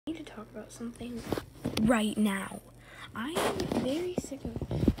talk about something right now. I am very sick of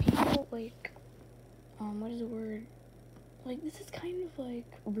people, like, what is the word? Like, this is kind of like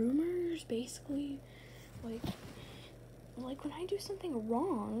rumors, basically. Like when I do something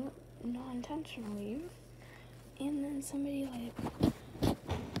wrong, not intentionally, and then somebody, like,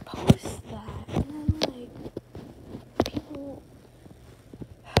 posts that, and then, like, people,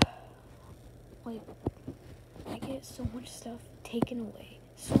 like, I get so much stuff taken away.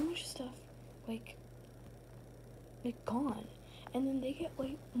 So much stuff, like gone. And then they get,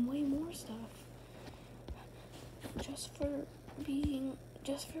 like, way more stuff. Just for, like, doing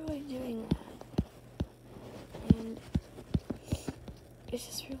that. And it's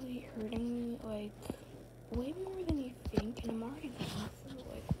just really hurting me, like, way more than you think. And I'm already going through,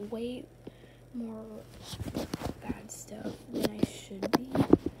 like, way more bad stuff than I should be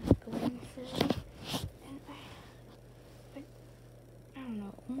going through. And I don't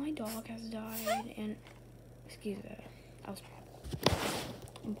know. My dog has died, and excuse that.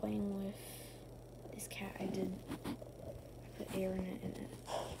 I'm playing with this cat. I put air in it, and it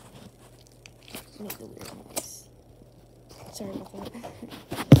made a weird noise. Sorry about that.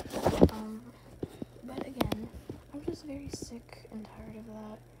 But again, I'm just very sick and tired of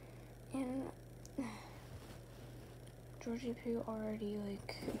that. And Georgie Poo already,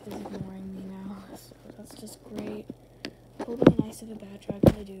 like, is ignoring me now, so that's just great. Totally nice of a bad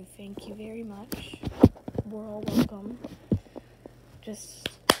dragon to do. Thank you very much. We're all welcome. Just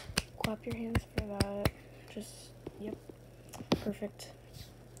clap your hands for that. Just, yep, perfect.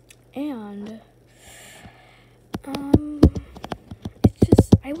 And it's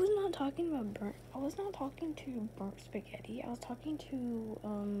just, I was not talking to burnt spaghetti. I was talking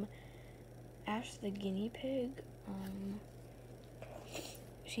to Ash the guinea pig.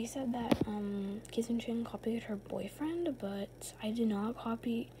 She said that Kissing Chin copied her boyfriend, but I did not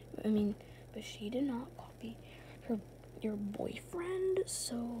copy. But she did not copy your boyfriend.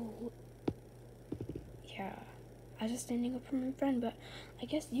 So yeah, I was just standing up for my friend. But I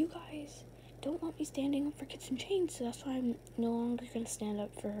guess you guys don't want me standing up for Kissing Chain, so that's why I'm no longer gonna stand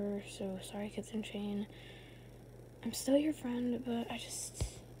up for her. So sorry, Kissing Chain. I'm still your friend, but I just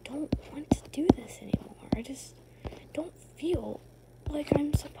don't want to do this anymore. I just don't feel like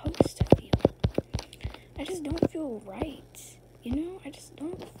I'm supposed to feel. I just don't feel right, you know? I just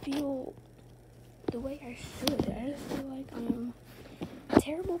don't feel the way I should. I just feel like I'm a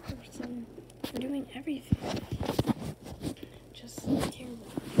terrible person for doing everything. Just a terrible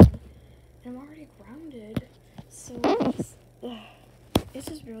person. And I'm already grounded, so it's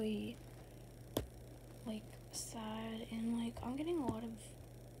just really, like, sad, and, like, I'm getting a lot of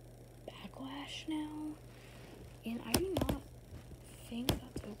backlash now, and I do not think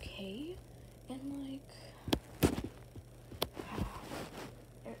that's okay. And, like,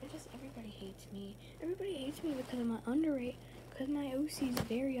 everybody hates me. Everybody hates me because I'm underrated, because my OC is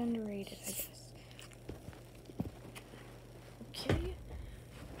very underrated, I guess. Okay?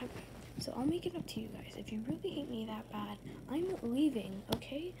 So I'll make it up to you guys. If you really hate me that bad, I'm leaving,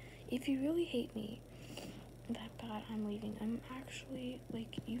 okay? If you really hate me that bad, I'm leaving. I'm actually,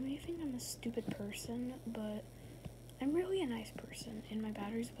 like, you may think I'm a stupid person, but I'm really a nice person, and my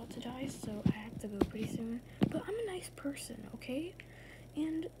battery's about to die, so I have to go pretty soon. But I'm a nice person, okay?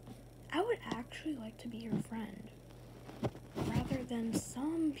 And I would actually like to be your friend, rather than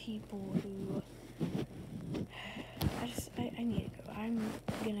some people who, I need to go. I'm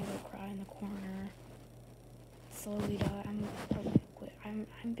gonna go cry in the corner, slowly die. I'm probably gonna quit.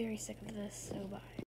 I'm very sick of this, so bye.